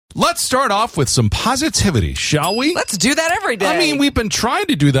Let's start off with some positivity, shall we? Let's do that every day. I mean, we've been trying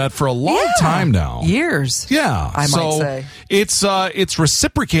to do that for a long time now. Years. Yeah. I might say. It's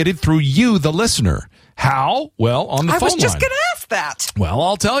reciprocated through you, the listener. How? Well, on the phone line. I was just going to ask that. Well,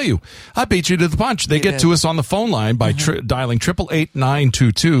 I'll tell you. I beat you to the punch. They get to us on the phone line by dialing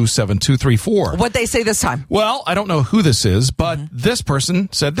 888-922-7234. What'd they say this time? Well, I don't know who this is, but this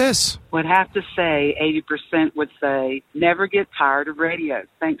person said this. Would have to say 80% would say, never get tired of radio.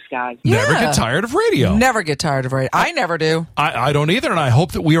 Thanks, guys. Never get tired of radio. Never get tired of radio. I never do. I don't either, and I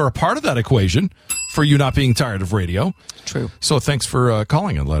hope that we are a part of that equation for you not being tired of radio. True. So thanks for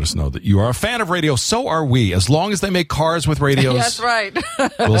calling and let us know that you are a fan of radio. So are we. As long as they make cars with radios. That's right.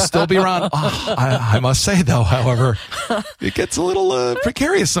 We'll still be around. Oh, I must say, though, however, it gets a little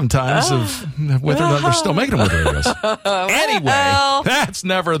precarious sometimes of whether or not they're still making them with radios. Anyway, that's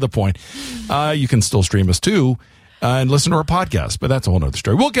never the point. You can still stream us, too, and listen to our podcast, but that's a whole other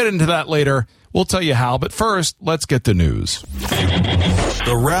story. We'll get into that later. We'll tell you how, but first, let's get the news.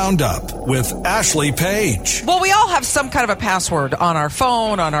 The Roundup with Ashley Page. Well, we all have some kind of a password on our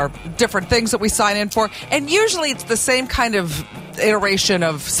phone, on our different things that we sign in for, and usually it's the same kind of iteration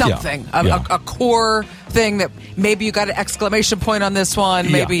of something, a core thing that maybe you got an exclamation point on this one,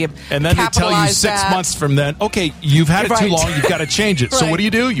 maybe you and then they tell you 6 months from then, okay, you've had it too long, you've got to change it. So what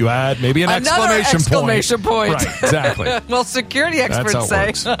do? You add maybe an exclamation point. Right, exactly. Well, security experts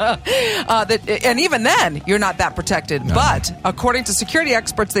say that, and even then, you're not that protected. No. But according to security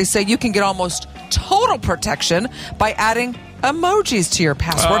experts, they say you can get almost total protection by adding emojis to your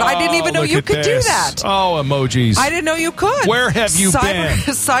password. I didn't even know you could do that. Oh, emojis. I didn't know you could. Where have you been?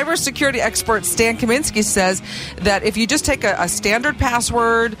 Cybersecurity expert Stan Kaminsky says that if you just take a standard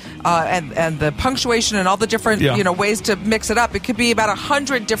password and the punctuation and all the different ways to mix it up, it could be about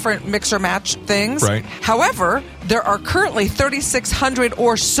 100 different mix or match things. Right. However, there are currently 3,600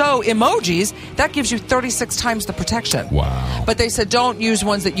 or so emojis. That gives you 36 times the protection. Wow. But they said don't use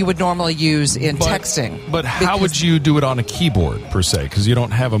ones that you would normally use in texting. But how would you do it on a keyboard, per se? Because you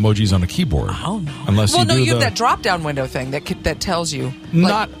don't have emojis on a keyboard. Oh, no. Unless you have that drop-down window thing that tells you.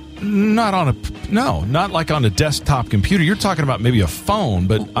 Not like on a desktop computer. You're talking about maybe a phone,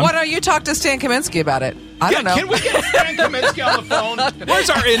 but... Why don't you talk to Stan Kaminsky about it? I don't know. Can we get Stan Kaminsky on the phone?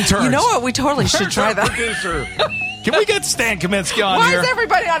 Where's our intern? You know what? We totally should try that. Producer? Can we get Stan Kaminsky on here? Why is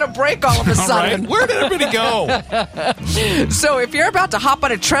everybody on a break all of a sudden? Right. Where did everybody go? So if you're about to hop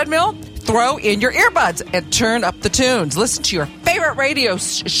on a treadmill, throw in your earbuds and turn up the tunes. Listen to your favorite radio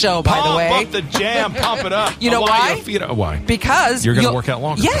show, by the way. Pump up the jam. Pump it up. You know why? Why? Because you're going to work out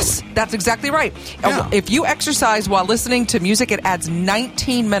longer. Yes, that's exactly right. Yeah. If you exercise while listening to music, it adds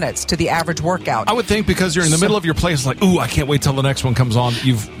 19 minutes to the average workout. I would think because you're in the middle of your playlist, like, ooh, I can't wait till the next one comes on.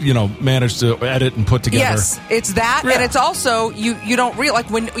 You've managed to edit and put together. Yes, it's that, and it's also you don't realize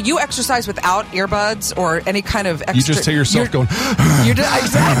when you exercise without earbuds or any kind of extra. You just hear yourself going.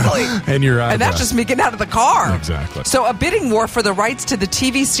 Exactly. And you're out. And that's just me getting out of the car. Exactly. So a bidding war for the rights to the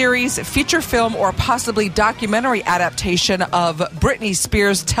TV series, feature film, or possibly documentary adaptation of Britney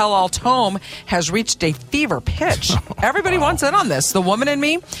Spears' tell-all tome has reached a fever pitch. Everybody wants in on this. The Woman in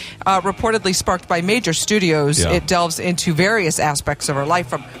Me, reportedly sparked by major studios, it delves into various aspects of her life,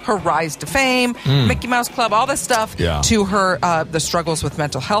 from her rise to fame, Mickey Mouse Club, all this stuff, to her the struggles with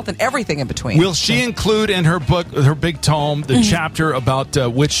mental health and everything in between. Will she include in her book, her big tome, the chapter about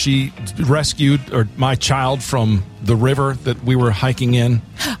which she rescued my child from the river that we were hiking in?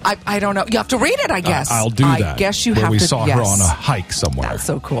 I don't know. You have to read it, I guess. I'll do that. I guess you where have we to. We saw her on a hike somewhere. That's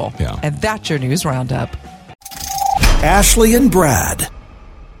so cool. Yeah. And that's your news roundup. Ashley and Brad.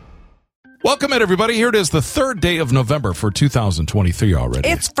 Welcome in, everybody. Here it is, the third day of November for 2023 already.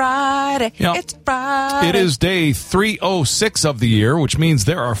 It's Friday. Yep. It's Friday. It is day 306 of the year, which means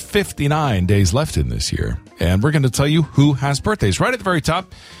there are 59 days left in this year. And we're going to tell you who has birthdays. Right at the very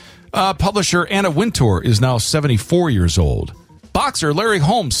top, publisher Anna Wintour is now 74 years old. Boxer Larry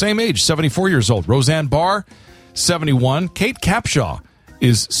Holmes, same age, 74 years old. Roseanne Barr, 71. Kate Capshaw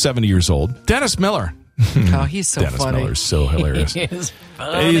is 70 years old. Dennis Miller. Oh, he's so Dennis funny. Miller's so hilarious. He is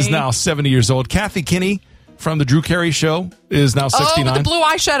funny. He's now 70 years old. Kathy Kinney from the Drew Carey Show is now 69. Oh, with the blue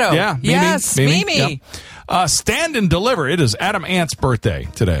eyeshadow. Yeah. Mimi, yes, Mimi. Yep. Stand and Deliver. It is Adam Ant's birthday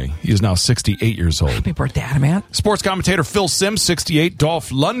today. He is now 68 years old. Happy birthday, Adam Ant. Sports commentator Phil Simms, 68.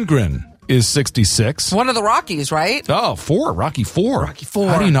 Dolph Lundgren is 66. One of the Rockies, right? Oh, Rocky Four. Rocky Four.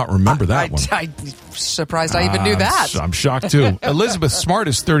 How do you not remember that one? I'm surprised I even knew that. I'm shocked, too. Elizabeth Smart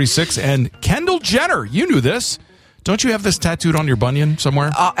is 36. And Kendall Jenner, you knew this. Don't you have this tattooed on your bunion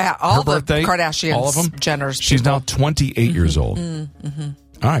somewhere? All Her birthday, the Kardashians, all of them. Jenners. She's now 28 years old.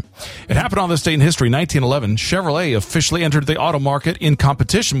 All right. It happened on this date in history, 1911. Chevrolet officially entered the auto market in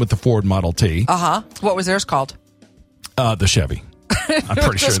competition with the Ford Model T. What was theirs called? The Chevy. I'm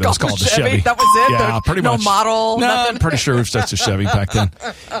pretty sure that was called the Chevy. That was it? Yeah, pretty no much. No model? No, nothing? I'm pretty sure it was just a Chevy back then.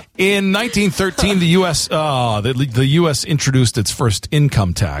 In 1913, the U.S. introduced its first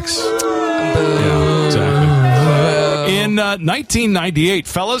income tax. Yeah, exactly. In 1998,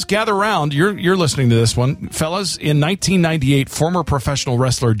 fellas, gather around. You're listening to this one. Fellas, in 1998, former professional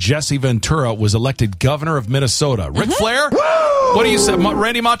wrestler Jesse Ventura was elected governor of Minnesota. Ric Flair? What do you say,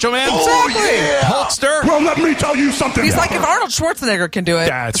 Randy Macho Man? Exactly. Yeah. Hulkster? Well, let me tell you something. He's like, if Arnold Schwarzenegger can do it,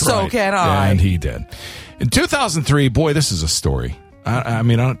 That's so right. can I. And he did. In 2003, boy, this is a story. I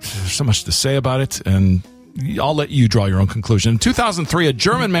mean, there's so much to say about it, and I'll let you draw your own conclusion. In 2003, a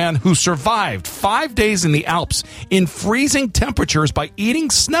German man who survived 5 days in the Alps in freezing temperatures by eating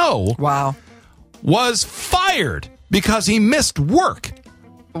snow was fired because he missed work.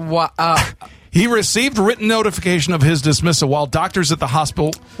 He received written notification of his dismissal while doctors at the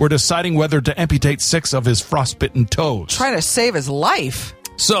hospital were deciding whether to amputate 6 of his frostbitten toes. Trying to save his life.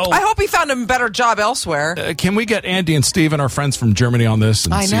 So I hope he found a better job elsewhere. Can we get Andy and Steven, our friends from Germany, on this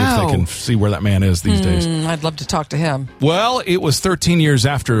and see if they can see where that man is these days? I'd love to talk to him. Well, it was 13 years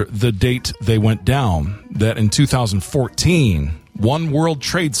after the date they went down that in 2014, One World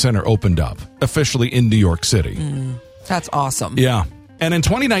Trade Center opened up, officially in New York City. That's awesome. Yeah. And in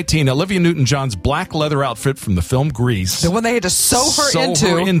 2019, Olivia Newton-John's black leather outfit from the film Grease, the one they had to sew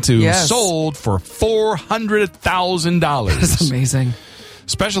her into, yes, sold for $400,000. That's amazing.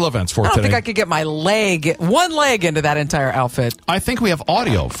 Special events for I don't today. think I could get my one leg into that entire outfit. I think we have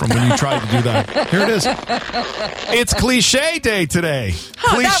audio from when you tried to do that. Here it is. It's cliche day today.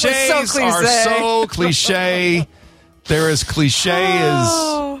 Cliches are so cliche. They're as cliche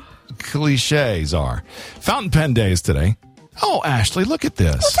as cliches are. Fountain pen day is today. Oh, Ashley, look at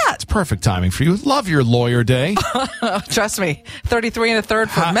this. What's that? It's perfect timing for you. Love your lawyer day. Trust me, 33 1/3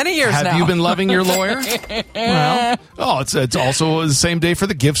 for many years now. Have you been loving your lawyer? Well, it's also the same day for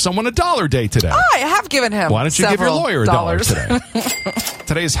the Give Someone a Dollar Day today. I have given him. Why don't you give your lawyer a dollar $1 today?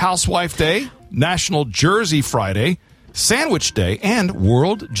 Today's Housewife Day, National Jersey Friday, Sandwich Day, and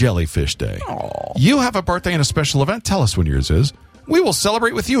World Jellyfish Day. Aww. You have a birthday and a special event. Tell us when yours is. We will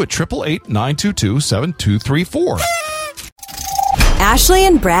celebrate with you at 888-922-7234. Ashley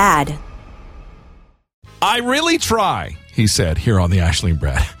and Brad. I really try, he said here on the Ashley and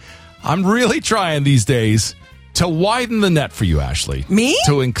Brad. I'm really trying these days to widen the net for you, Ashley. Me?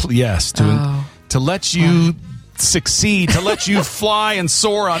 To let you succeed, to let you fly and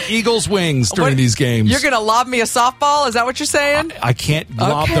soar on eagle's wings during these games. You're going to lob me a softball? Is that what you're saying? I can't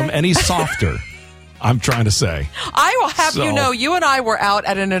lob them any softer. I'm trying to say. I will have you know, you and I were out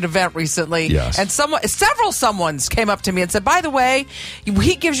at an event recently, yes, and several someones came up to me and said, by the way,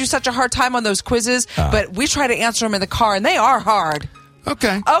 he gives you such a hard time on those quizzes, but we try to answer them in the car, and they are hard.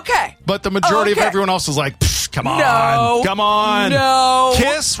 Okay. But the majority of everyone else is like, come on. No. Come on. No.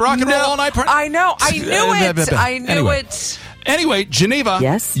 Kiss, rock and roll all night. I know. I knew it. I knew it. Anyway, Geneva,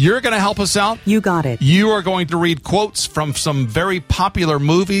 yes, you're going to help us out. You got it. You are going to read quotes from some very popular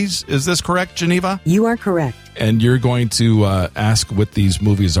movies. Is this correct, Geneva? You are correct. And you're going to ask what these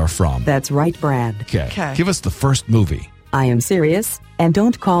movies are from. That's right, Brad. Okay. Give us the first movie. I am serious, and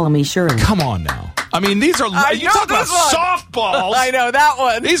don't call me Shirley. Come on now. I mean, these are you talk about softballs. I know that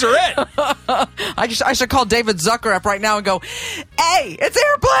one. These are it. I should call David Zucker up right now and go, "Hey, it's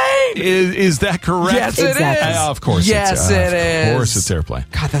Airplane." Is that correct? Yes, it is. Of course, yes, it is. Of course, it's Airplane.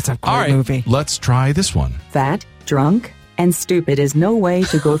 God, that's a great All right, movie. Let's try this one. Fat, drunk, and stupid is no way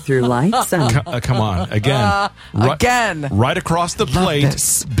to go through life, son. Come on, again, right across the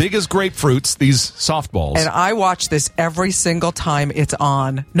plate, big as grapefruits. These softballs, and I watch this every single time it's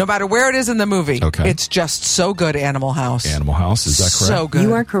on, no matter where it is in the movie. Okay, it's just so good. Animal House. Animal House, is that correct? So good.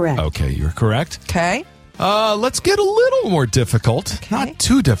 You are correct. Okay, you're correct. Okay. Let's get a little more difficult. Okay. Not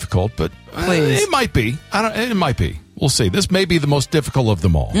too difficult, but it might be. It might be. We'll see. This may be the most difficult of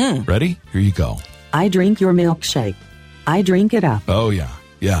them all. Ready? Here you go. I drink your milkshake. I drink it up. Oh, yeah.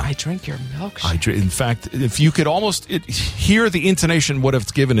 Yeah. I drink your milkshake. In fact, if you could almost hear the intonation what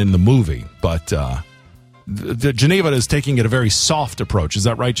it's given in the movie, but the Geneva is taking it a very soft approach. Is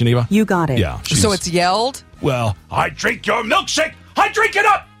that right, Geneva? You got it. Yeah. So it's yelled? Well, I drink your milkshake. I drink it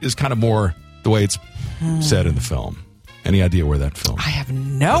up is kind of more the way it's said in the film. Any idea where that film? I have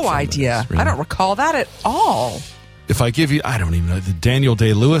no idea. I don't recall that at all. If I give you, I don't even know. Daniel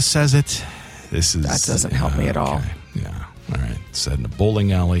Day-Lewis says it. That doesn't help me at all. Yeah. All right. Said in a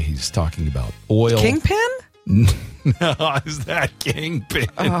bowling alley. He's talking about oil. Kingpin? No, is that Kingpin?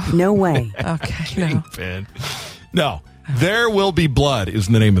 No way. Okay. Kingpin. No. There Will Be Blood is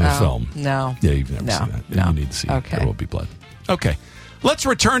the name of the film. No. Yeah, you've never seen that. No. You need to see it. Okay. There Will Be Blood. Okay. Let's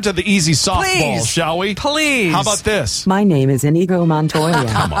return to the easy softball, Please. shall we? Please. How about this? My name is Inigo Montoya.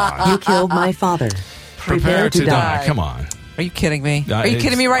 Come on. You killed my father. Prepare to die. Come on. Are you kidding me? Are you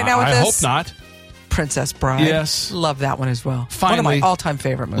kidding me right now with I this? hope not. Princess Bride. Yes. Love that one as well. Finally, one of my all-time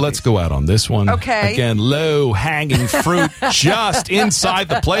favorite movies. Let's go out on this one. Okay. Again, low-hanging fruit just inside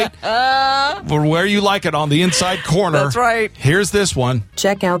the plate. Or where you like it, on the inside corner. That's right. Here's this one.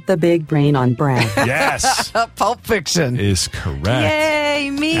 Check out the big brain on Brad. Yes. Pulp Fiction. Is correct. Yay,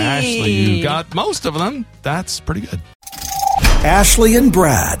 me. Ashley, you got most of them. That's pretty good. Ashley and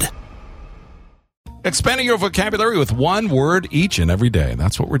Brad. Expanding your vocabulary with one word each and every day.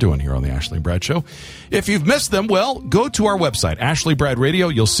 That's what we're doing here on the Ashley and Brad Show. If you've missed them, well, go to our website, Ashley Brad Radio.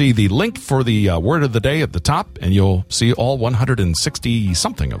 You'll see the link for the word of the day at the top, and you'll see all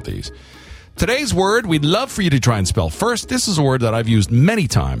 160-something of these. Today's word we'd love for you to try and spell. First, this is a word that I've used many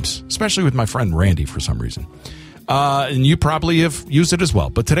times, especially with my friend Randy for some reason. And you probably have used it as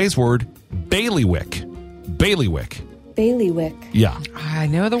well. But today's word, bailiwick. Bailiwick. Bailiwick. Yeah. I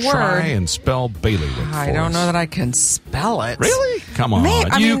know the word. Try and spell bailiwick. I don't know that I can spell it. Really? Come on.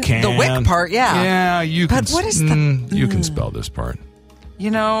 I you mean, can. the wick part, yeah. Yeah, you can. But what is the... You can spell this part.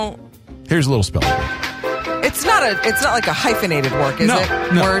 You know... Here's a little spelling. It's not like a hyphenated word, is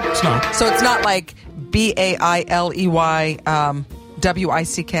it? No, word? it's not. So it's not like BAILEY WICK?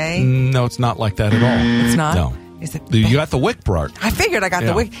 No, it's not like that at all. It's not? No. Is it... You got the wick part. I figured I got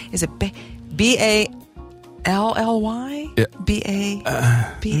Yeah. the wick. Is it BALLY? You've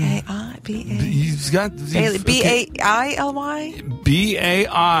got BAILY?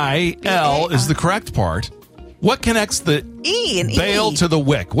 BAIL is the correct part. What connects the E and bail E. to the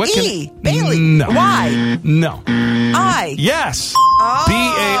wick? What Bailey. No. Y. No. I. Yes. Oh.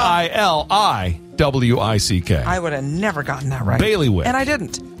 BAILIWICK. I would have never gotten that right. Bailiwick. And I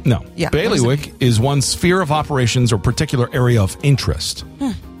didn't. No. Yeah. Bailiwick is one sphere of operations or particular area of interest.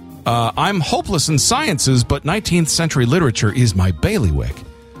 I'm hopeless in sciences, but 19th century literature is my bailiwick.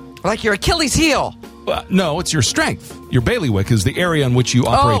 Like your Achilles heel. No, it's your strength. Your bailiwick is the area in which you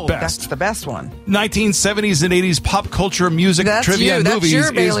operate best. That's the best one. 1970s and 80s pop culture, music, trivia, and movies your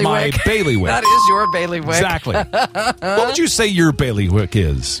is bailiwick. my bailiwick. That is your bailiwick. Exactly. What would you say your bailiwick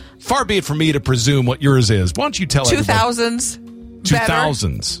is? Far be it from me to presume what yours is. Why don't you tell everybody? 2000s.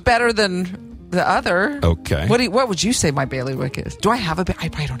 2000s. Better than the other. Okay. What would you say my bailiwick is? Do I have a I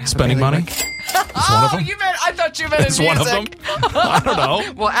probably don't have Spending a money? bailiwick. Is one of them? I thought you meant Is in one of music. them? I don't know.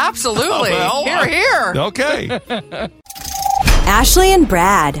 Well, absolutely. Well, Here. Okay. Ashley and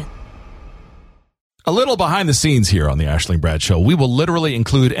Brad. A little behind the scenes here on the Ashley and Brad Show. We will literally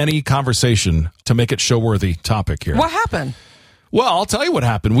include any conversation to make it show-worthy topic here. What happened? Well, I'll tell you what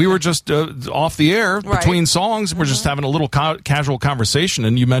happened. We were just off the air between songs. We're just having a little casual conversation,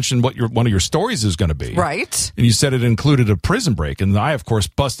 and you mentioned what one of your stories is going to be. Right. And you said it included a prison break, and I, of course,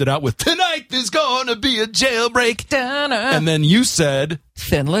 busted out with, tonight there's going to be a jailbreak. Da-na. And then you said...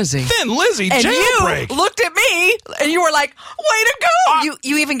 Thin Lizzy. Thin Lizzy, and jailbreak. You looked at me, and you were like, way to go.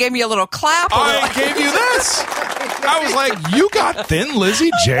 You even gave me a little clap. I gave you this. I was like, you got Thin Lizzy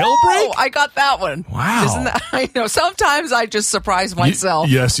jailbreak? Oh, I got that one. Wow. Isn't that, I know. Sometimes I just surprise myself.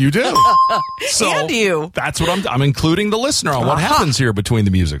 Yes, you do. So and you. That's what I'm including the listener on what happens here between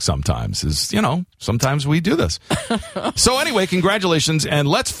the music sometimes is, sometimes we do this. So anyway, congratulations. And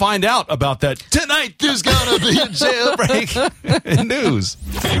let's find out about that. Tonight there's going to be a jailbreak news.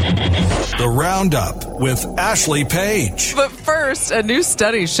 The Roundup with Ashley Page. But first, a new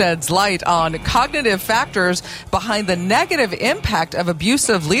study sheds light on cognitive factors behind the negative impact of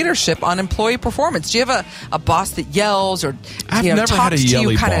abusive leadership on employee performance. Do you have a boss that yells or I've never talks had a to you,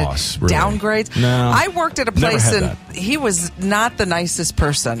 yelly kind boss, of really. downgrades? No. I worked at a place Never had and he was not the nicest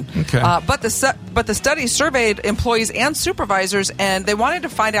person. Okay. But the study surveyed employees and supervisors, and they wanted to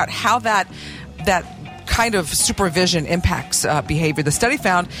find out how that kind of supervision impacts behavior. The study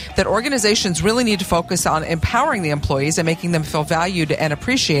found that organizations really need to focus on empowering the employees and making them feel valued and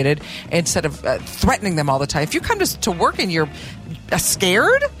appreciated instead of threatening them all the time. If you come to work and you're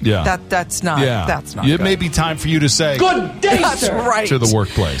scared, that's not It good. may be time for you to say Good day, That's sir. right. to the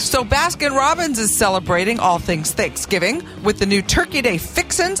workplace. So Baskin Robbins is celebrating all things Thanksgiving with the new Turkey Day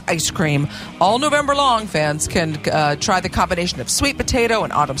Fixins ice cream. All November long, fans can try the combination of sweet potato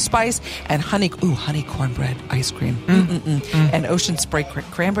and autumn spice and honey cornbread ice cream. And ocean spray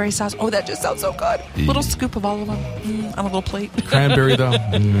cranberry sauce. Oh, that just sounds so good. Little scoop of all of them on a little plate. Cranberry, though?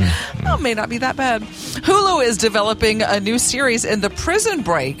 Oh, may not be that bad. Hulu is developing a new series in in the Prison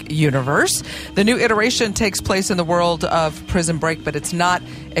Break universe. The new iteration takes place in the world of Prison Break, but it's not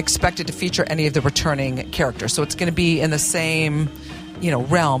expected to feature any of the returning characters. So it's going to be in the same,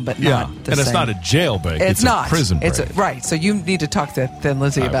 realm, but not the same. And it's not a jail break. It's not. A prison break. Right. So you need to talk to Thin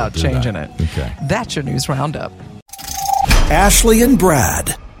Lizzy about changing it. Okay. That's your news roundup. Ashley and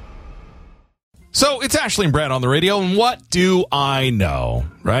Brad. So it's Ashley and Brad on the radio, and what do I know,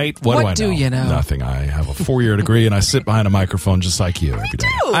 right? What do you know? Nothing. I have a 4-year degree, and I sit behind a microphone just like you every day.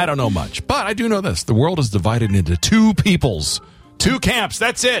 do? I don't know much, but I do know this. The world is divided into two peoples, two camps.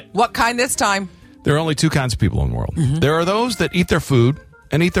 That's it. What kind this time? There are only two kinds of people in the world. Mm-hmm. There are those that eat their food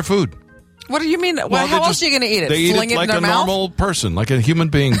and eat their food. What do you mean? Well, how else are you going to eat it? They eat Fling it like in their a mouth? normal person, like a human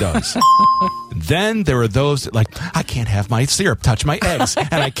being does. Then there are those that I can't have my syrup touch my eggs,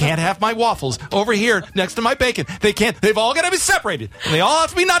 and I can't have my waffles over here next to my bacon. They can't. They've all got to be separated, and they all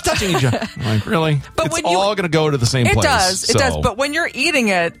have to be not touching each other. I'm like, really? But it's when all going to go to the same place. It does. But when you're eating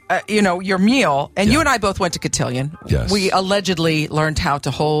it, your meal, and you and I both went to Cotillion. Yes. We allegedly learned how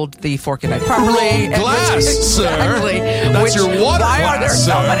to hold the fork and knife properly. Glass, sir. That's your water Why glass, are there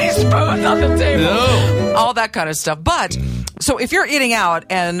so sir? many spoons on the table? No. All that kind of stuff. But so if you're eating out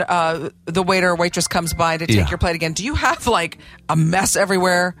and the waiter or waitress comes by to take your plate again, do you have like a mess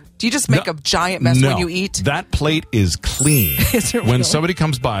everywhere? Do you just make a giant mess when you eat? That plate is clean. Is it When really? somebody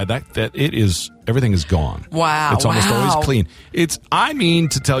comes by, that it is, everything is gone. Wow. It's almost always clean. I mean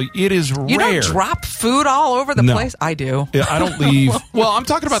to tell you, it is rare. You don't drop food all over the place? I do. Yeah, I don't leave. Well, I'm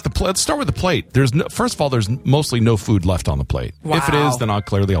talking about the plate. Let's start with the plate. First of all, there's mostly no food left on the plate. Wow. If it is, then I'll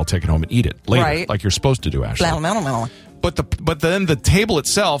take it home and eat it later, Right. like you're supposed to do, Ashley. But then the table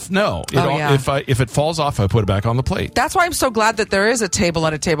itself, no. If it falls off, I put it back on the plate. That's why I'm so glad that there is a table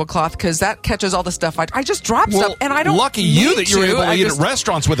and a tablecloth, because that catches all the stuff. I just drop stuff, and I don't. Lucky you that you're able to eat at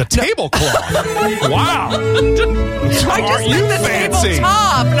restaurants with a tablecloth. Wow. I just you meant the fancy.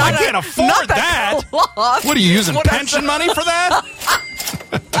 tabletop. I can't afford that. Cloth. What are you using, pension money for that?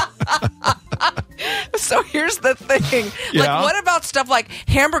 So here's the thing. Yeah. What about stuff like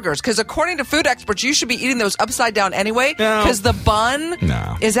hamburgers? Because according to food experts, you should be eating those upside down anyway. Because the bun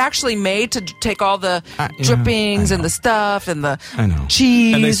is actually made to take all the drippings and the stuff and the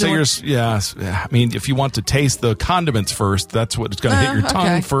cheese. And they say I mean, if you want to taste the condiments first, that's what it's going to hit your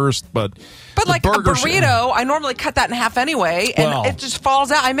tongue first. But like a burrito, I normally cut that in half anyway, and it just falls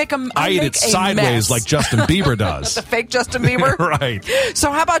out. I eat it sideways like Justin Bieber does. The fake Justin Bieber? Right.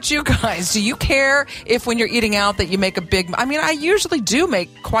 So how about you guys? Do you care if when you're eating out that you make a big... I mean, I usually do make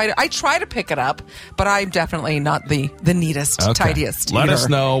I try to pick it up, but I'm definitely not the neatest, tidiest Let eater. us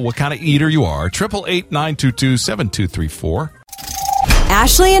know what kind of eater you are. 888-922-7234.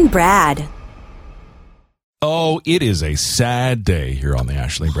 Ashley and Brad. Oh, it is a sad day here on the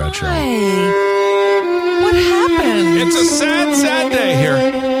Ashley and Brad Show. What happened? It's a sad, sad day here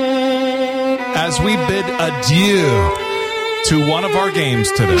as we bid adieu to one of our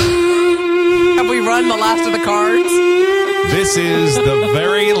games today. Have we run the last of the cards? This is the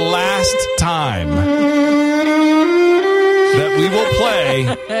very last time that we will play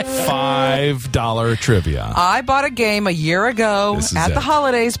 $5 trivia. I bought a game a year ago at the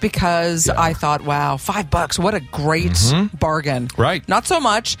holidays because I thought, wow, $5, what a great bargain. Right. Not so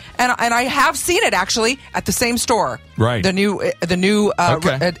much. And I have seen it actually at the same store. Right. The new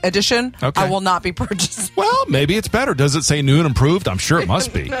edition. Okay. I will not be purchasing. Well, maybe it's better. Does it say new and improved? I'm sure it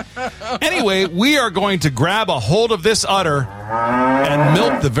must be. Anyway, we are going to grab a hold of this udder and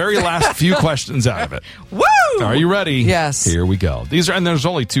milk the very last few questions out of it. Woo! Are you ready? Yes. Here we go. And there's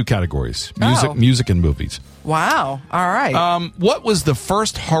only two categories: music, and movies. Wow. All right. What was the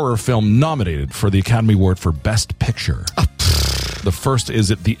first horror film nominated for the Academy Award for Best Picture? The first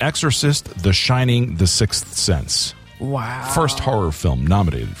is it The Exorcist, The Shining, The Sixth Sense. Wow. First horror film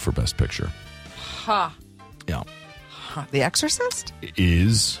nominated for Best Picture. Huh. Yeah. The Exorcist?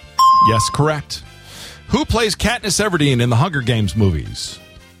 Is yes, correct. Who plays Katniss Everdeen in the Hunger Games movies?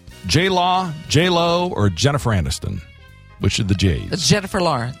 J-Law, J-Lo, or Jennifer Aniston? Which of the J's? It's Jennifer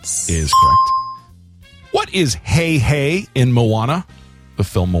Lawrence. Is correct. What is Hey Hey in Moana? The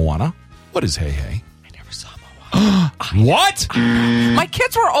film Moana. What is Hey Hey? I never saw Moana. What? My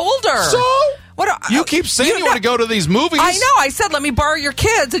kids were older. So? You keep saying you want to go to these movies. I know. I said, let me borrow your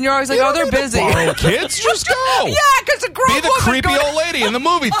kids. And you're always like, You oh, don't they're need to busy. borrow kids? Just go. Yeah, because a grown Be the woman creepy old lady in the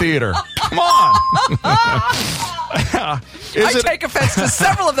movie theater. Come on. I take offense to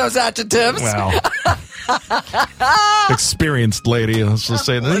several of those adjectives. Well, experienced lady. Let's just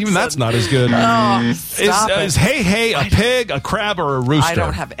say that. Even that's not as good. Oh, stop it. Is Hey Hey a pig, a crab, or a rooster? I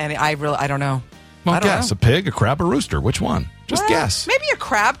don't have any. I don't know. Well, I don't guess. know. A pig, a crab, a rooster. Which one? Just guess. Maybe a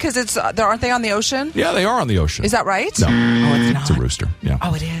crab because it's aren't they on the ocean? Yeah, they are on the ocean. Is that right? No. Oh, it's not. It's a rooster. Yeah.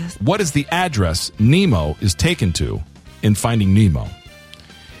 Oh, it is. What is the address Nemo is taken to in Finding Nemo?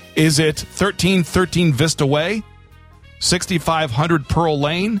 Is it 1313 Vista Way, 6500 Pearl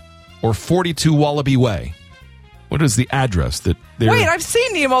Lane, or 42 Wallaby Way? What is the address that they're... Wait, I've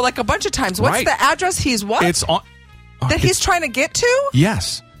seen Nemo like a bunch of times. What's Right. the address he's what? It's on... He's trying to get to?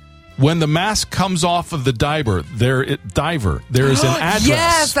 Yes. When the mask comes off of the diver, there is an address.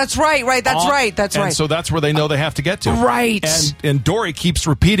 Yes, that's right. That's right. And so that's where they know they have to get to. Right. And Dory keeps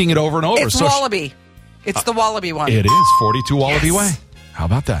repeating it over and over. It's Wallaby. It's the Wallaby one. It is 42 Wallaby Yes. Way. How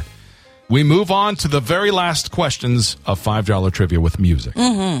about that? We move on to the very last questions of $5 trivia with music.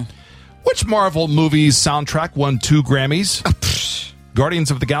 Mm-hmm. Which Marvel movie's soundtrack won 2 Grammys?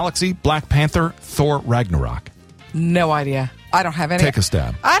 Guardians of the Galaxy, Black Panther, Thor, Ragnarok. No idea. I don't have any. Take a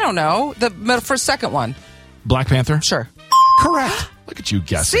stab. I don't know. The first second one. Black Panther? Sure. Correct. Look at you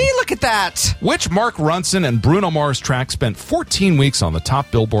guessing. See, look at that. Which Mark Ronson and Bruno Mars track spent 14 weeks on the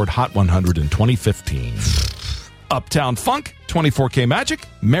top Billboard Hot 100 in 2015? Uptown Funk, 24K Magic,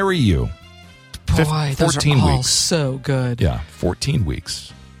 Marry You. Boy, those 14 are all weeks. so good. Yeah, 14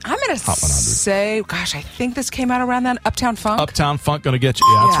 weeks. I'm going to Hot 100. say, gosh, I think this came out around then. Uptown Funk. Uptown Funk going to get you.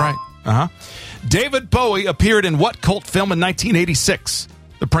 Yeah, that's Yeah. right. Uh-huh. David Bowie appeared in what cult film in 1986?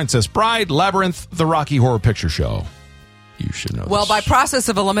 The Princess Bride, Labyrinth, The Rocky Horror Picture Show. You should know Well, this. by process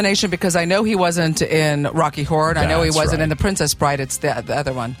of elimination, because I know he wasn't in Rocky Horror, and I know he That's wasn't right. in The Princess Bride. It's the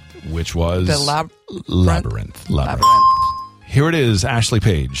other one. Which was? The Labyrinth. Labyrinth. Here it is, Ashley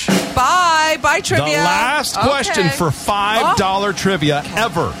Page. Bye. Bye, The trivia. last Okay. question for $5 trivia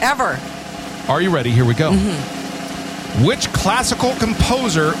ever. Ever. Are you ready? Here we go. Mm-hmm. Which classical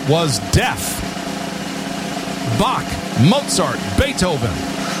composer was deaf? Bach, Mozart, Beethoven.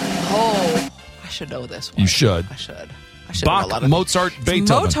 Oh, I should know this one. You should. I should know a lot Bach, of Mozart,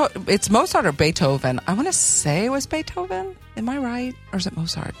 Beethoven. It's Mozart or Beethoven. I want to say it was Beethoven. Am I right? Or is it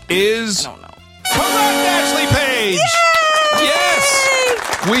Mozart? Is I don't know. correct, Ashley Page.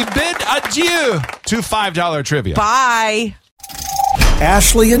 Yes. We bid adieu to $5 trivia. Bye.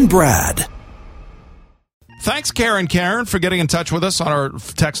 Ashley and Brad. Thanks, Karen, for getting in touch with us on our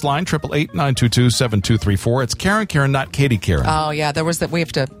text line, 888-922-7234. It's Karen, not Katie Karen. Oh, yeah. There was that. We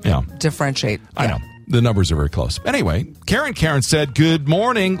have to differentiate. I know. The numbers are very close. Anyway, Karen said, good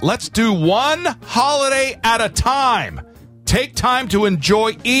morning. Let's do one holiday at a time. Take time to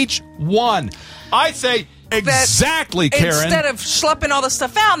enjoy each one. I say exactly, Karen. Instead of schlepping all the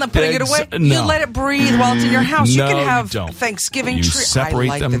stuff out and then putting it away, no. you let it breathe while it's in your house. No, you can have don't. Thanksgiving You tree. separate I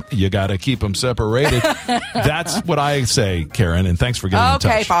like them. You got to keep them separated. That's what I say, Karen, and thanks for getting in touch.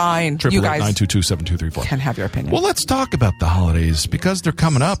 Okay, fine. You guys 922-7234. can have your opinion. Well, let's talk about the holidays because they're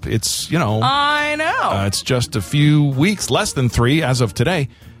coming up. It's, I know. it's just a few weeks, less than 3 as of today,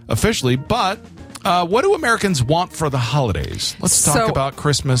 officially. But what do Americans want for the holidays? Let's talk about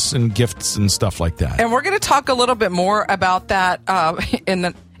Christmas and gifts and stuff like that. And we're going to talk a little bit more about that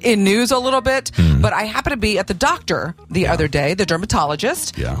in news a little bit. But I happened to be at the doctor the other day, the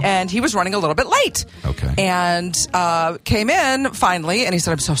dermatologist, and he was running a little bit late. Okay. And came in finally, and he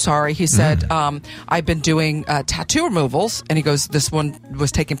said, I'm so sorry. He said, I've been doing tattoo removals. And he goes, this one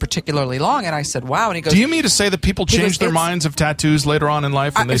was taking particularly long. And I said, wow. And he goes, do you mean to say that people He changed goes, their minds of tattoos later on in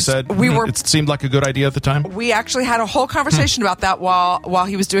life and they said it seemed like a good idea at the time? We actually had a whole conversation about that while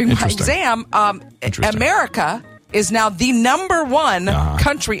he was doing my exam. America is now the number one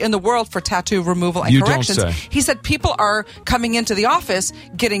country in the world for tattoo removal and corrections. Don't say. He said people are coming into the office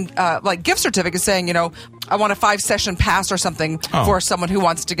getting like gift certificates saying, I want a 5-session pass or something for someone who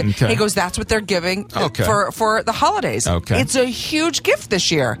wants to get. Okay. He goes, that's what they're giving for the holidays. Okay. It's a huge gift this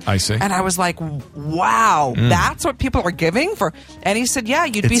year. I see. And I was like, wow, that's what people are giving for. And he said, yeah,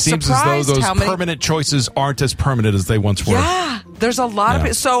 you'd be seems surprised as though how those many permanent choices aren't as permanent as they once were. Yeah, there's a lot of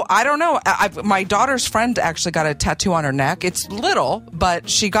it. So I don't know. My daughter's friend actually got a tattoo on her neck. It's little, but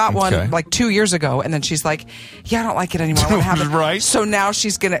she got one like 2 years ago, and then she's like, "Yeah, I don't like it anymore. I want to have it." Right. So now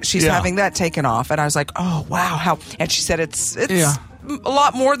she's having that taken off, and I was like, "Oh wow, how?" And she said, "It's a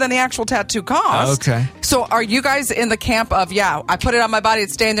lot more than the actual tattoo cost." Okay. So are you guys in the camp of I put it on my body,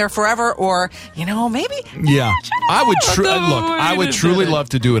 it's staying there forever, or maybe? Yeah, I would truly love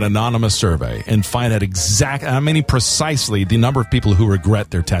to do an anonymous survey and find out precisely the number of people who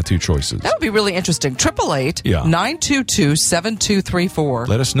regret their tattoo choices. That would be really interesting. 888-922-7234.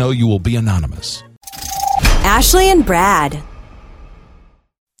 Let us know. You will be anonymous. Ashley and Brad.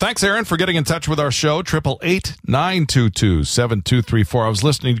 Thanks, Aaron, for getting in touch with our show. 888-922-7234. I was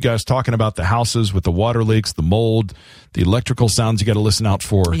listening to you guys talking about the houses with the water leaks, the mold, the electrical sounds you got to listen out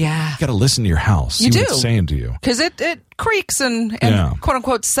for. Yeah. You got to listen to your house. You see do. what it's saying to you. Because it creaks and quote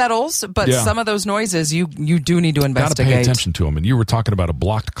unquote settles, but some of those noises you do need to investigate. Got to pay attention to them. And you were talking about a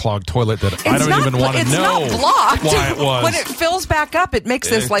blocked, clogged toilet that I don't even want to know it's not blocked. why it was. When it fills back up, it makes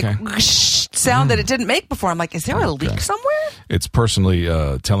this sound that it didn't make before. I'm like, is there a leak somewhere? It's personally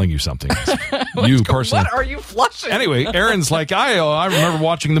telling you something. You personally. What are you flushing? Anyway, Aaron's like, I remember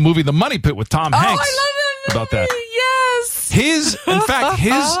watching the movie The Money Pit with Tom Hanks. I love it. About that. Yes. His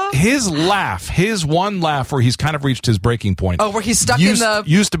laugh, his one laugh where he's kind of reached his breaking point. Oh, where he's stuck used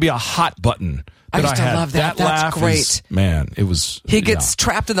in to be a hot button. I used to had. love that. That's laugh great. It was. He gets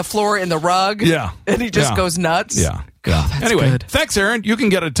trapped in the floor in the rug. Yeah. And he just goes nuts. Yeah. God, that's anyway, good. Thanks, Aaron. You can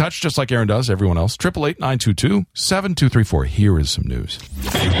get in touch just like Aaron does, everyone else. 888-922-7234. Here is some news.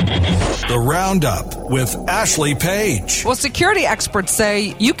 The Roundup with Ashley Page. Well, security experts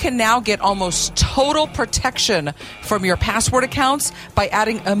say you can now get almost total protection from your password accounts by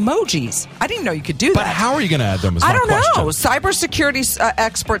adding emojis. I didn't know you could do that. But how are you going to add them is I my don't question. know. Cybersecurity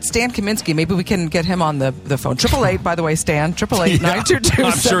expert Stan Kaminsky, maybe we can get him on the phone. 888, by the way, Stan. 888-922-7234.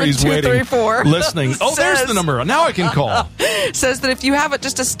 I'm sure he's waiting, listening. Oh, there's the number. Now I can call. Says that if you have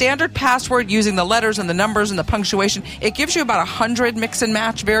just a standard password using the letters and the numbers and the punctuation, it gives you about 100 mix and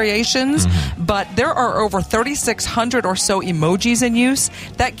match variations. But there are over 3,600 or so emojis in use.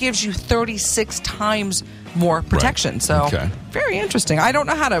 That gives you 36 times more protection. Right. So Okay. Very interesting. I don't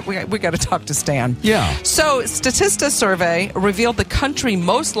know how to. We got to talk to Stan. Yeah. So Statista survey revealed the country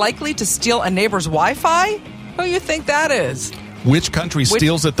most likely to steal a neighbor's Wi-Fi. Who do you think that is? Which country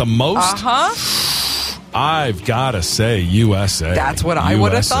steals it the most? I've got to say USA. That's what I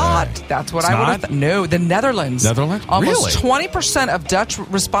would have thought. That's what I would have thought. No, the Netherlands. Netherlands? Almost 20% of Dutch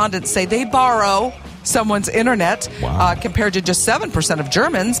respondents say they borrow someone's internet, compared to just 7% of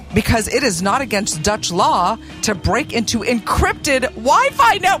Germans, because it is not against Dutch law to break into encrypted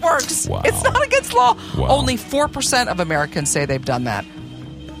Wi-Fi networks. Wow. It's not against law. Wow. Only 4% of Americans say they've done that.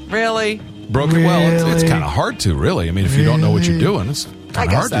 Really? Broken. Well, it's kind of hard to, really. I mean, if you don't know what you're doing, it's kind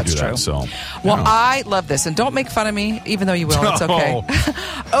of hard to do that. So, well, I love this, and don't make fun of me, even though you will. It's okay.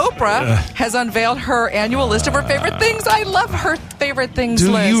 Oprah has unveiled her annual list of her favorite things. I love her favorite things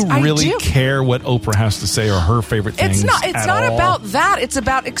list. Do you really care what Oprah has to say or her favorite things? It's not about that. It's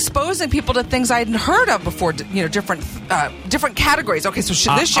about exposing people to things I hadn't heard of before. Different categories. Okay, so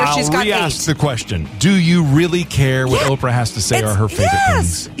this year she's got 8. I'll re-ask the question. Do you really care what Oprah has to say or her favorite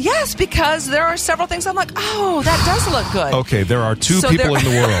things? Yes, because there are several things I'm like, oh, that does look good. Okay, there are two people in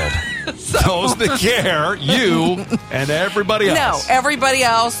the world. Those that care, you and everybody else. No, everybody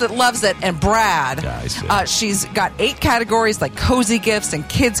else that loves it, and Brad. Yeah, I see. She's got 8 categories, like cozy gifts and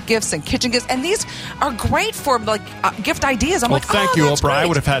kids gifts and kitchen gifts, and these are great for gift ideas. Thank you, Oprah. Great. I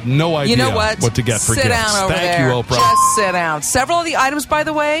would have had no idea what to get for sit gifts. Down over Thank there. you, Oprah. Just sit down. Several of the items, by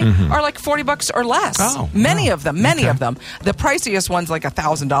the way, are like $40 or less. Oh, many of them. The priciest one's like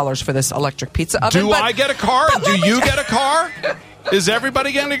 $1,000 for this electric pizza oven. Do I get a car? Do you get a car? Is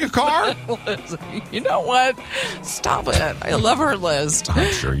everybody getting a car? You know what? Stop it. I love her list.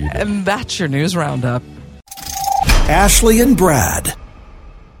 I'm sure you do. And that's your news roundup. Ashley and Brad.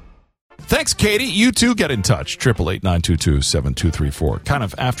 Thanks, Katie. You too get in touch. 888-922-7234. Kind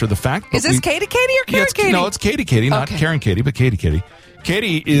of after the fact. Is this Katie or Karen Katie? No, it's Katie. Not Karen Katie, but Katie.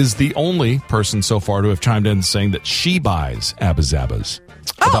 Katie is the only person so far to have chimed in saying that she buys Abba Zabbas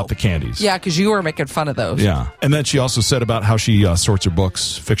about the candies. Yeah, because you were making fun of those. Yeah. And then she also said about how she sorts her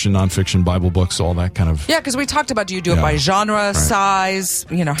books, fiction, nonfiction, Bible books, all that kind of. Yeah, because we talked about, do you do it by genre, size?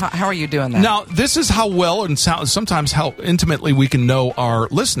 How are you doing that? Now, this is how well and sometimes how intimately we can know our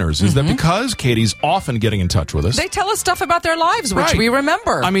listeners, is that because Katie's often getting in touch with us. They tell us stuff about their lives, which we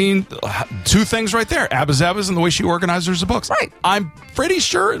remember. I mean, 2 things right there. Abba Zabbas and the way she organizes her books. Right. I'm pretty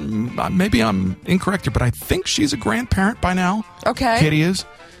sure, maybe I'm incorrect here, but I think she's a grandparent by now. Okay. Katie is.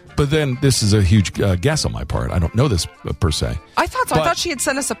 But then this is a huge guess on my part. I don't know this per se. I thought so. I thought she had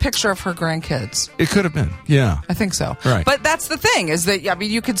sent us a picture of her grandkids. It could have been. Yeah. I think so. Right. But that's the thing, is that,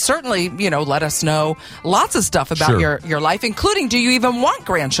 you could certainly, let us know lots of stuff about your life, including, do you even want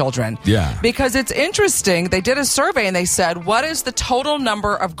grandchildren? Yeah. Because it's interesting. They did a survey and they said, what is the total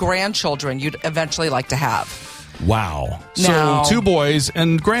number of grandchildren you'd eventually like to have? Wow. So 2 boys,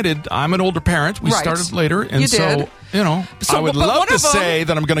 and granted, I'm an older parent. We started later, and I would love to say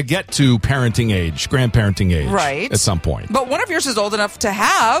that I'm going to get to parenting age, grandparenting age, right, at some point. But one of yours is old enough to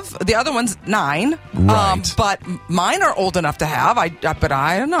have. The other one's 9. Right. But mine are old enough to have. But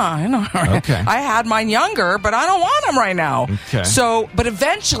I don't know. Okay. I had mine younger, but I don't want them right now. Okay. So, but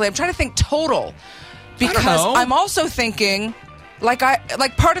eventually, I'm trying to think total, because I'm also thinking.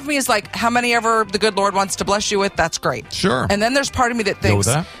 Part of me is like, how many ever the good Lord wants to bless you with, that's great. Sure. And then there's part of me that thinks,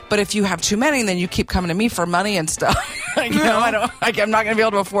 that. but if you have too many, then you keep coming to me for money and stuff. I'm not going to be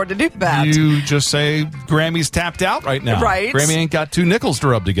able to afford to do that. You just say Grammy's tapped out right now. Right. Grammy ain't got 2 nickels to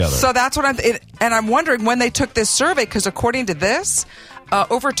rub together. So that's what and I'm wondering when they took this survey, because according to this,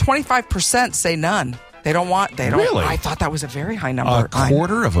 over 25% say none. They don't. Really? I thought that was a very high number. A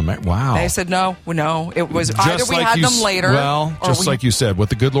quarter of them. Wow. They said no. It was either we had them later. Well, just like you said, what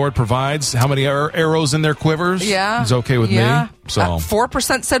the good Lord provides, how many arrows in their quivers is okay with me. So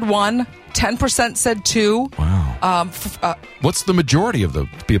 4% said 1, 10% said 2. Wow. What's the majority of the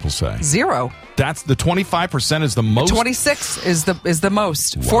people say? 0. That's the 25% is the most? 26 is the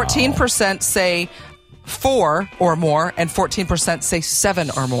most. Wow. 14% say 4 or more, and 14% say 7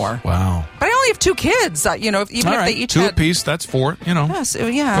 or more. Wow. But I only have 2 kids. If they each 2 had apiece, that's 4. Yes,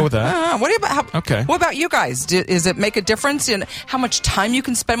 yeah. Go with that. What about you guys? Does it make a difference in how much time you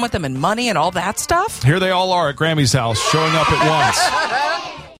can spend with them and money and all that stuff? Here they all are at Grammy's house, showing up at once.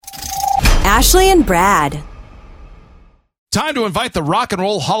 Ashley and Brad. Time to invite the Rock and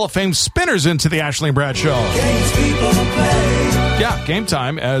Roll Hall of Fame spinners into the Ashley and Brad Show. Yeah, game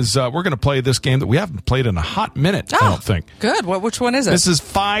time, as we're going to play this game that we haven't played in a hot minute, I don't think. Good. Which one is it? This is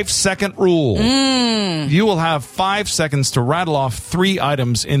 5-second rule. You will have 5 seconds to rattle off 3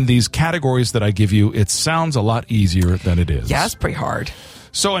 items in these categories that I give you. It sounds a lot easier than it is. Yeah, it's pretty hard.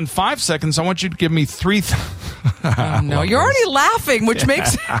 So in 5 seconds, I want you to give me 3... No, you're already laughing, which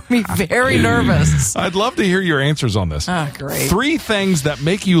makes me very nervous. I'd love to hear your answers on this. Great. 3 things that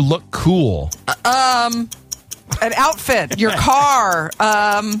make you look cool. An outfit, your car,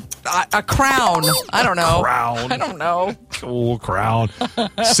 a crown. I don't know. Crown. I don't know. Cool crown.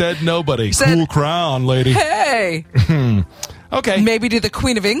 Said nobody. Cool crown, lady. Hey. Okay. Maybe to the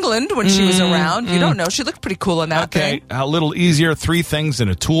Queen of England when she was around. You don't know. She looked pretty cool in that thing. A little easier. 3 things in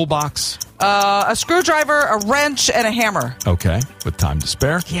a toolbox. A screwdriver, a wrench, and a hammer. Okay. With time to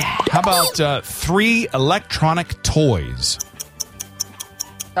spare. Yeah. How about 3 electronic toys?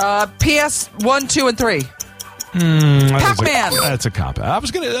 PS 1, 2, and 3. Pac-Man. That's a cop. I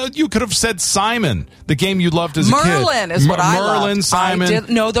was gonna. You could have said Simon, the game you loved as a kid. Merlin is what I loved. Merlin, Simon.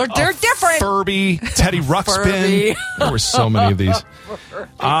 No, they're different. Furby, Teddy Ruxpin. There were so many of these.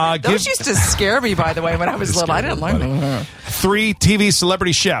 Those used to scare me, by the way, when I was little. I didn't like them. 3 TV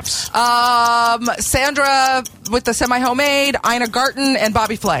celebrity chefs. Sandra with the semi-homemade, Ina Garten, and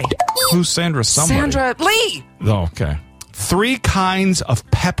Bobby Flay. Who's Sandra? Somebody. Sandra Lee. Oh, okay. 3 kinds of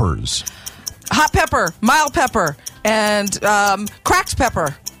peppers. Hot pepper, mild pepper, and cracked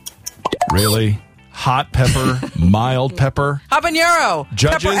pepper. Really? Hot pepper, mild pepper. Habanero.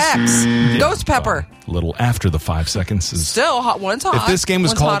 Judges? Pepper X. Ghost pepper. A little after the 5 seconds is Still hot. One's hot. If this game was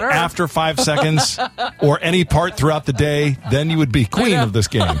one's called hotter. After 5 seconds or any part throughout the day, then you would be queen of this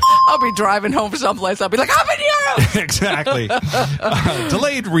game. I'll be driving home from someplace. I'll be like, habanero. Exactly.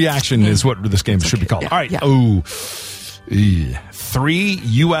 Delayed reaction is what this game should be called. Yeah, all right. yeah. Oh, 3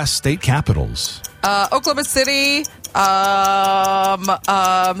 U.S. state capitals. Oklahoma City,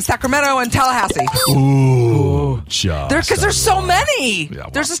 Sacramento, and Tallahassee. Ooh, just because there's so many. Yeah,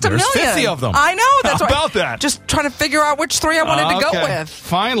 well, there's just a there's million. 50 of them. I know. That's How why. about that? Just trying to figure out which 3 I wanted to go with.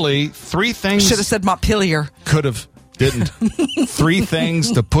 Finally, 3 things. Should have said Montpelier. Could have. Didn't. 3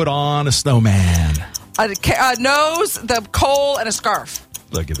 things to put on a snowman. A nose, the coal, and a scarf.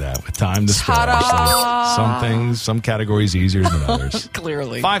 Look at that. With time to spare. Ta-da! Some things, some categories easier than others.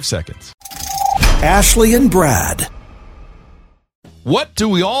 Clearly. 5 seconds. Ashley and Brad. What do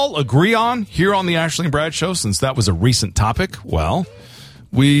we all agree on here on the Ashley and Brad Show, since that was a recent topic? Well,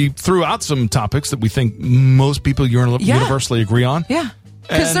 we threw out some topics that we think most people universally agree on. Yeah.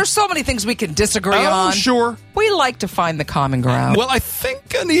 Because there's so many things we can disagree on. Sure. We like to find the common ground. Well, I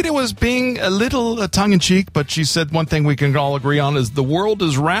think Anita was being a little tongue-in-cheek, but she said one thing we can all agree on is the world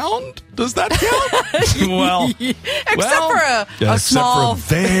is round. Does that count? Well, except for a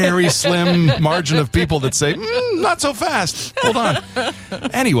very slim margin of people that say, not so fast. Hold on.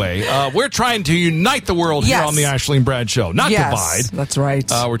 Anyway, we're trying to unite the world here on the Ashley and Brad Show, not divide. That's right.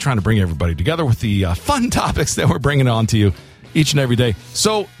 We're trying to bring everybody together with the fun topics that we're bringing on to you each and every day.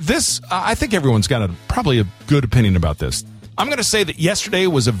 So this, I think everyone's got probably a good opinion about this. I'm going to say that yesterday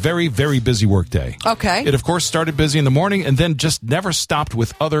was a very, very busy work day. Okay. It, of course, started busy in the morning and then just never stopped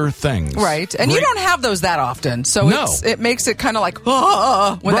with other things. Right. And you don't have those that often. So it makes it kind of like,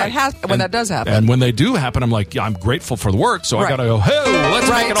 when that does happen. And when they do happen, I'm like, I'm grateful for the work, so I got to go, hey, let's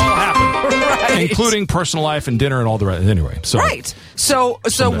make it all happen. Right. Including personal life and dinner and all the rest. Anyway. So, right. So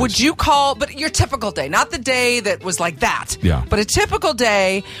would you call, but your typical day, not the day that was like that, but a typical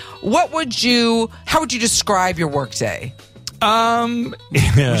day, how would you describe your work day? Would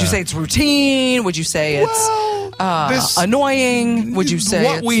you say it's routine? Would you say it's annoying? Would you say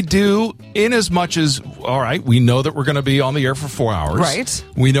what we do, in as much as, all right, we know that we're going to be on the air for 4 hours. Right.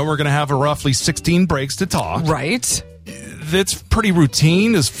 We know we're going to have roughly 16 breaks to talk. Right. It's pretty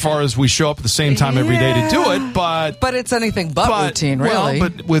routine as far as we show up at the same time every day to do it, but it's anything but routine, really. Well,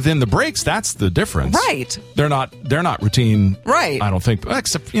 but within the breaks, that's the difference. Right. They're not routine. Right. I don't think,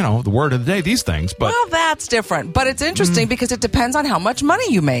 except, the word of the day, these things. But well, that's different. But it's interesting because it depends on how much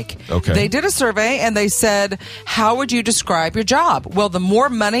money you make. Okay. They did a survey and they said, how would you describe your job? Well, the more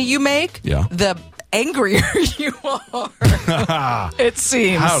money you make, the angrier you are. It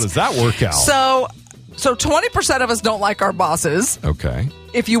seems. How does that work out? So 20% of us don't like our bosses. Okay.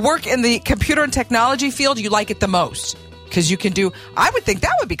 If you work in the computer and technology field, you like it the most. Because you can do, I would think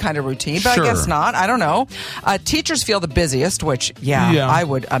that would be kind of routine, but I guess not. I don't know. Teachers feel the busiest, which, I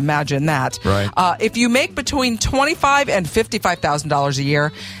would imagine that. Right. If you make between $25,000 and $55,000 a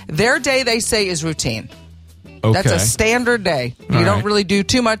year, their day, they say, is routine. Okay. That's a standard day. You don't really do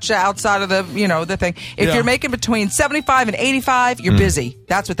too much outside of the thing. If you're making between 75 and 85, you're busy.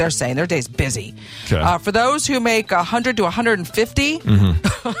 That's what they're saying. Their day's busy. Okay. For those who make 100 to 150,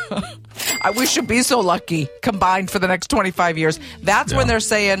 we should be so lucky combined for the next 25 years. That's when they're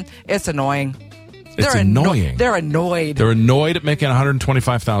saying it's annoying. It's annoying. They're annoyed. They're annoyed at making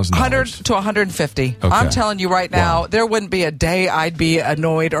 $125,000. 100 to 150. Okay. I'm telling you right now, there wouldn't be a day I'd be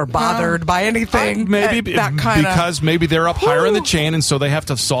annoyed or bothered by anything. Because maybe they're up higher in the chain, and so they have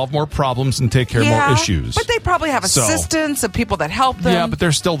to solve more problems and take care of more issues. But they probably have assistants and people that help them. Yeah, but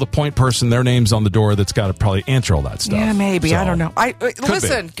they're still the point person. Their name's on the door that's got to probably answer all that stuff. Yeah, maybe. So, I don't know.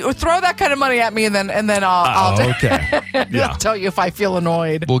 Listen, throw that kind of money at me, and then I'll I'll tell you if I feel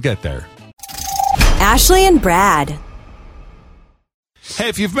annoyed. We'll get there. Ashley and Brad. Hey,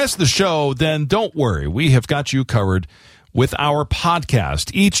 if you've missed the show, then don't worry. We have got you covered with our podcast.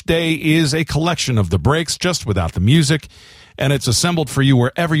 Each day is a collection of the breaks, just without the music, and it's assembled for you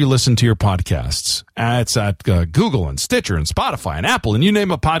wherever you listen to your podcasts. It's at Google and Stitcher and Spotify and Apple, and you name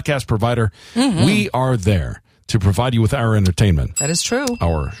a podcast provider, we are there to provide you with our entertainment. That is true.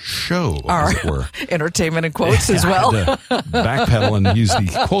 Our show, as it were. Entertainment in quotes as well. Backpedal and use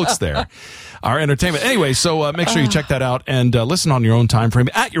the quotes there. Our entertainment. Anyway, so make sure you check that out and listen on your own time frame,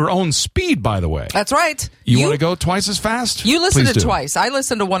 at your own speed, by the way. That's right. You want to go twice as fast? You listen to twice. I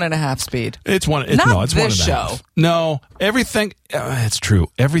listen to 1.5 speed. It's Not it's this 1.5. show. No, everything. It's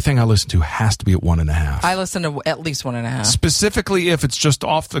true. Everything I listen to has to be at 1.5. I listen to at least 1.5. Specifically, if it's just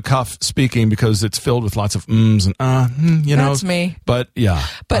off the cuff speaking, because it's filled with lots of ums and That's me. But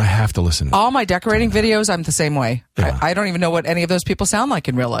I have to listen. All my decorating videos, I'm the same way. Yeah. I don't even know what any of those people sound like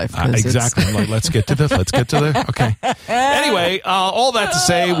in real life. Exactly. I'm like, let's get to this. Okay. Anyway, all that to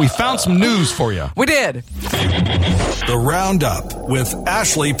say, we found some news for you. We did. The Roundup with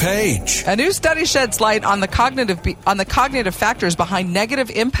Ashley Page. A new study sheds light on the cognitive factors behind negative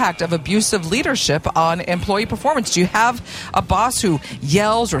impact of abusive leadership on employee performance. Do you have a boss who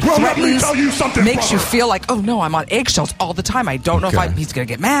yells or threatens, makes you feel like, oh no, I'm on eggshells all the time. I don't know if he's going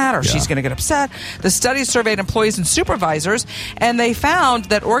to get mad or she's going to get upset. The study surveyed employees and supervisors, and they found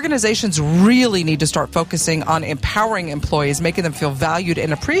that organizations really need to start focusing on empowering employees, making them feel valued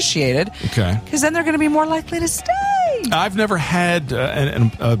and appreciated. Okay. Because then they're going to be more likely to stay. I've never had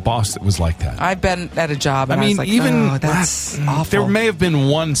a boss that was like that. I've been at a job, and I was like, that's awful. There may have been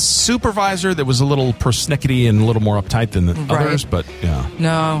one supervisor that was a little persnickety and a little more uptight than the others, but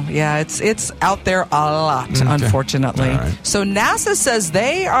it's out there a lot, unfortunately. Right. So NASA says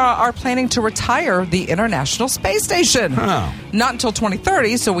they are planning to retire the International Space Station. Oh. Not until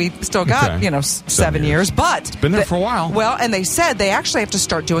 2030, so we still got 7 years, but it's been there for a while. Well, and they said they actually have to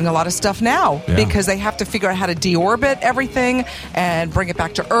start doing a lot of stuff now because they have to figure out how to deorbit everything and bring it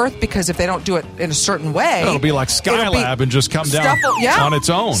back to Earth, because if they don't do it in a certain way, it'll be like Skylab and just come down on its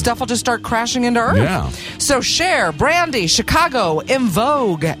own. Stuff will just start crashing into Earth. Yeah. So Cher, Brandy, Chicago, In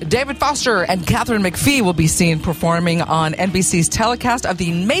Vogue, David Foster, and Catherine McPhee will be seen performing on NBC's telecast of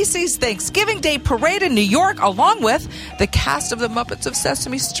the Macy's Thanksgiving Day Parade in New York, along with the cast of the Muppets of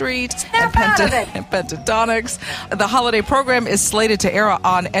Sesame Street and Pentatonics. The holiday program is slated to air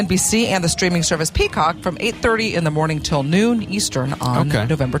on NBC and the streaming service Peacock from 8:30 in the morning morning till noon Eastern on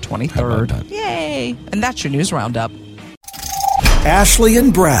November 23rd. How about that? Yay! And that's your news roundup. Ashley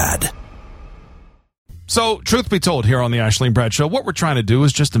and Brad. So, truth be told, here on the Ashley and Brad Show, what we're trying to do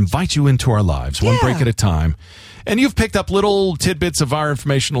is just invite you into our lives, one break at a time. And you've picked up little tidbits of our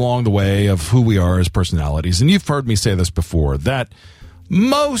information along the way of who we are as personalities. And you've heard me say this before, that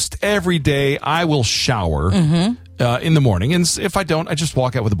most every day I will shower in the morning. And if I don't, I just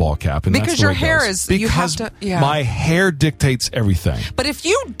walk out with a ball cap. And because that's the your way it hair goes. is... Because you have to, my hair dictates everything. But if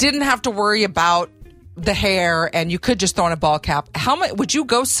you didn't have to worry about the hair and you could just throw on a ball cap, how much would you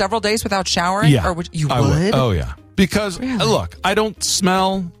go several days without showering? Yeah. Or would you I would. Oh, yeah. Because, look, I don't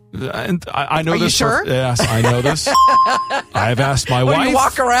smell... And I know Are this. you sure? Yes, I know this. I've asked my wife. You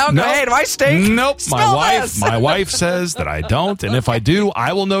walk around, go, hey, do I stink? Nope. My wife says that I don't, and if I do,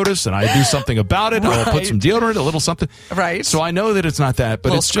 I will notice, and I do something about it. I will put some deodorant, a little something. Right. So I know that it's not that,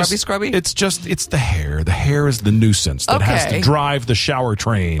 but it's scrubby. It's the hair. The hair is the nuisance that has to drive the shower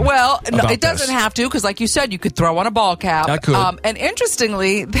train. Well, no, it doesn't have to, because like you said, you could throw on a ball cap. I could. And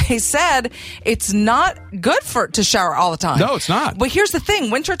interestingly, they said it's not good to shower all the time. No, it's not. But here's the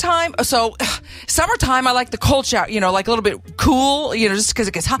thing: wintertime. So, summertime, I like the cold shower. Like a little bit cool. Just because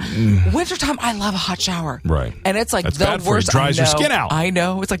it gets hot. Wintertime, I love a hot shower. Right. And it's like That's the bad for worst. you. It dries your skin out. I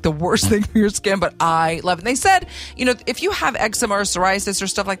know. It's like the worst thing for your skin, but I love it. And they said, if you have eczema or psoriasis or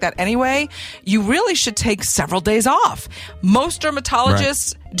stuff like that anyway, you really should take several days off. Most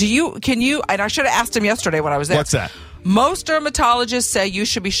dermatologists, and I should have asked him yesterday when I was there. What's that? Most dermatologists say you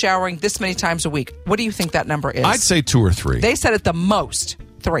should be showering this many times a week. What do you think that number is? I'd say 2 or 3. They said at the most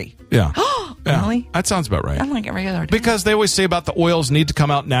 3. Yeah. Really? That sounds about right. I'm like every other day. Because they always say about the oils need to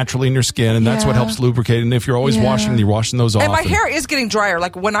come out naturally in your skin, and that's what helps lubricate. And if you're always washing, you're washing those off. And my hair is getting drier.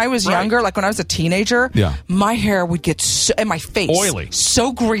 Like when I was younger, like when I was a teenager, my hair would get and my face oily,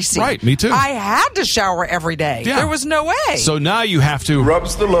 so greasy. Right, me too. I had to shower every day. Yeah. There was no way. So now you have to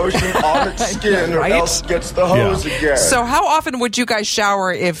rubs the lotion on its skin, or else gets the hose again. So how often would you guys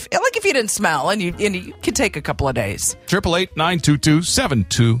shower if you didn't smell and you could take a couple of days?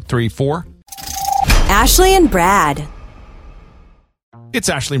 888-922-7234. Ashley and Brad. It's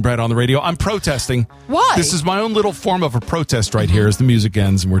Ashley and Brad on the radio. I'm protesting. Why? This is my own little form of a protest right here as the music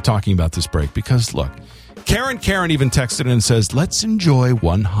ends and we're talking about this break. Because, look, Karen even texted and says, let's enjoy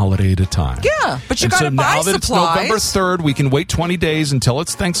one holiday at a time. Yeah, but you got to buy supplies. So now that it's November 3rd, we can wait 20 days until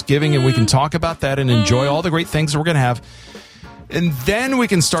it's Thanksgiving and we can talk about that and enjoy all the great things that we're going to have. And then we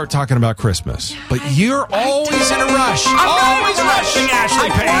can start talking about Christmas. But you're always in a rush. Always rushing, Ashley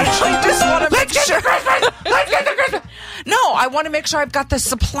Page. I just want to make sure. Let's get the Christmas. No, I want to make sure I've got the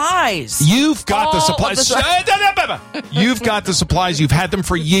supplies. You've got the supplies. You've got the supplies. You've had them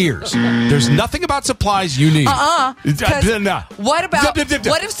for years. There's nothing about supplies you need. What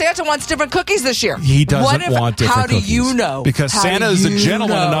if Santa wants different cookies this year? He doesn't want different cookies. How do you know? Because Santa is a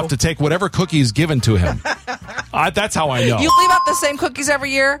gentleman enough to take whatever cookie is given to him. That's how I know. You leave out the same cookies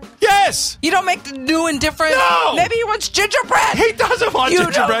every year? Yes. You don't make the new and different? No. Maybe he wants gingerbread. He doesn't want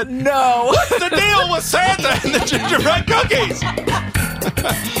gingerbread. No. What's the deal with Santa and the gingerbread cookies?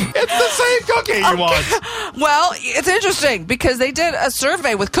 It's the same cookie he wants. Well, it's interesting because they did a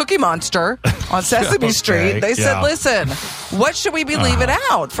survey with Cookie Monster on Sesame Street. They said, listen, what should we be leaving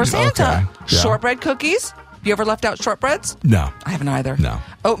out for Santa? Shortbread cookies? You ever left out shortbreads? No. I haven't either. No.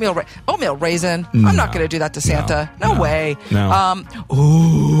 Oatmeal raisin? I'm not going to do that to Santa. No way.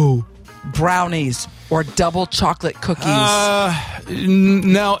 No. Brownies or double chocolate cookies.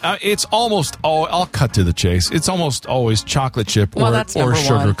 No, it's almost I'll cut to the chase. It's almost always chocolate chip or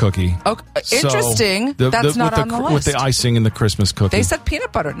sugar cookie. Okay. Interesting. That's not on the list. With the icing and the Christmas cookie. They said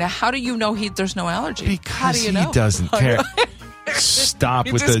peanut butter. Now, how do you know there's no allergy? Because how do you know? He doesn't care.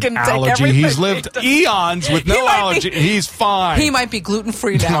 Stop with the allergy. Everything. He's lived eons with no allergy. He's fine. He might be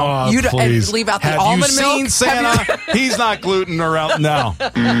gluten-free now. Please. And leave out the Have almond you milk. Seen Santa? He's not gluten around. No.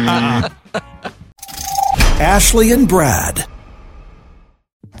 Ashley and Brad.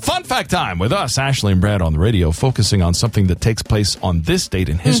 Fun fact time with us, Ashley and Brad on the radio, focusing on something that takes place on this date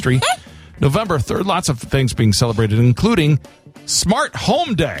in history. November 3rd, lots of things being celebrated, including Smart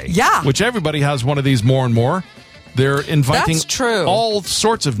Home Day. Yeah. Which everybody has one of these more and more. They're inviting all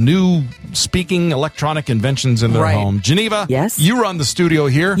sorts of new speaking electronic inventions in their home. Geneva, yes? You run the studio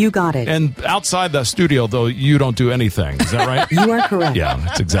here. You got it. And outside the studio, though, you don't do anything. Is that right? You are correct. Yeah,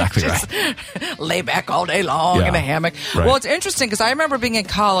 that's exactly right. Lay back all day long in a hammock. Right. Well, it's interesting because I remember being in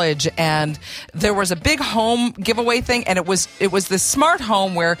college and there was a big home giveaway thing, and it was this smart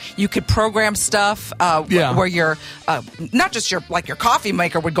home where you could program stuff where your not just your coffee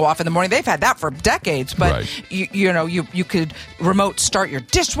maker would go off in the morning. They've had that for decades, but you you could remote start your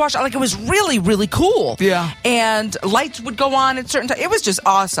dishwasher. Like, it was really, really cool. Yeah. And lights would go on at certain times. It was just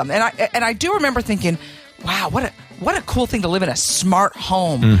awesome. And I do remember thinking, wow, what a cool thing to live in a smart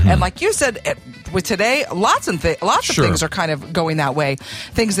home. And like you said, with today, lots of things are kind of going that way.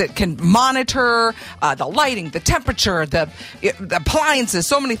 Things that can monitor the lighting, the temperature, the appliances,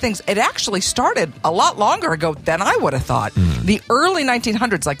 so many things. It actually started a lot longer ago than I would have thought. The early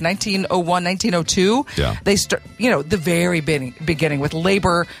 1900s, like 1901, 1902, they start, the very beginning with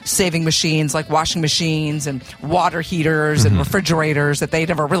labor-saving machines like washing machines and water heaters and refrigerators that they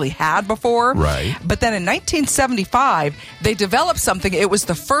never really had before. Right. But then in 1975, they developed something. It was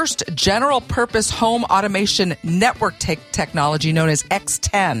the first general-purpose home automation network technology known as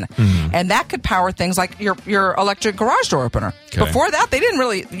X10. And that could power things like your electric garage door opener. Okay. Before that, they didn't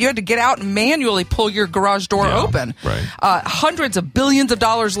really, you had to get out and manually pull your garage door open. Right. Hundreds of billions of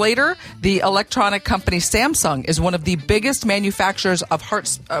dollars later, the electronic company Samsung is one of the biggest manufacturers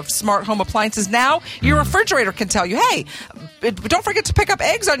of smart home appliances. Now, your refrigerator can tell you, hey, don't forget to pick up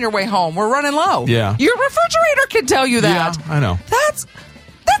eggs on your way home. We're running low. Yeah. Your refrigerator can tell you that. Yeah, I know. That's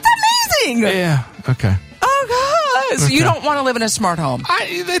amazing. Yeah, okay. Oh, gosh. Okay. You don't want to live in a smart home.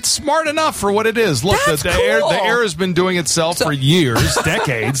 It's smart enough for what it is. Look, That's the cool. air has been doing itself for years,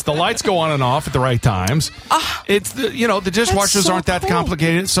 decades. The lights go on and off at the right times. It's the dishwashers so aren't that cool.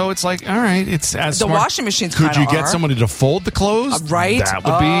 complicated, so it's like, all right, it's as The smart. washing machines Could you kinda get are. somebody to fold the clothes? Right. That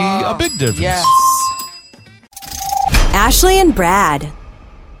would be a big difference. Yes. Ashley and Brad.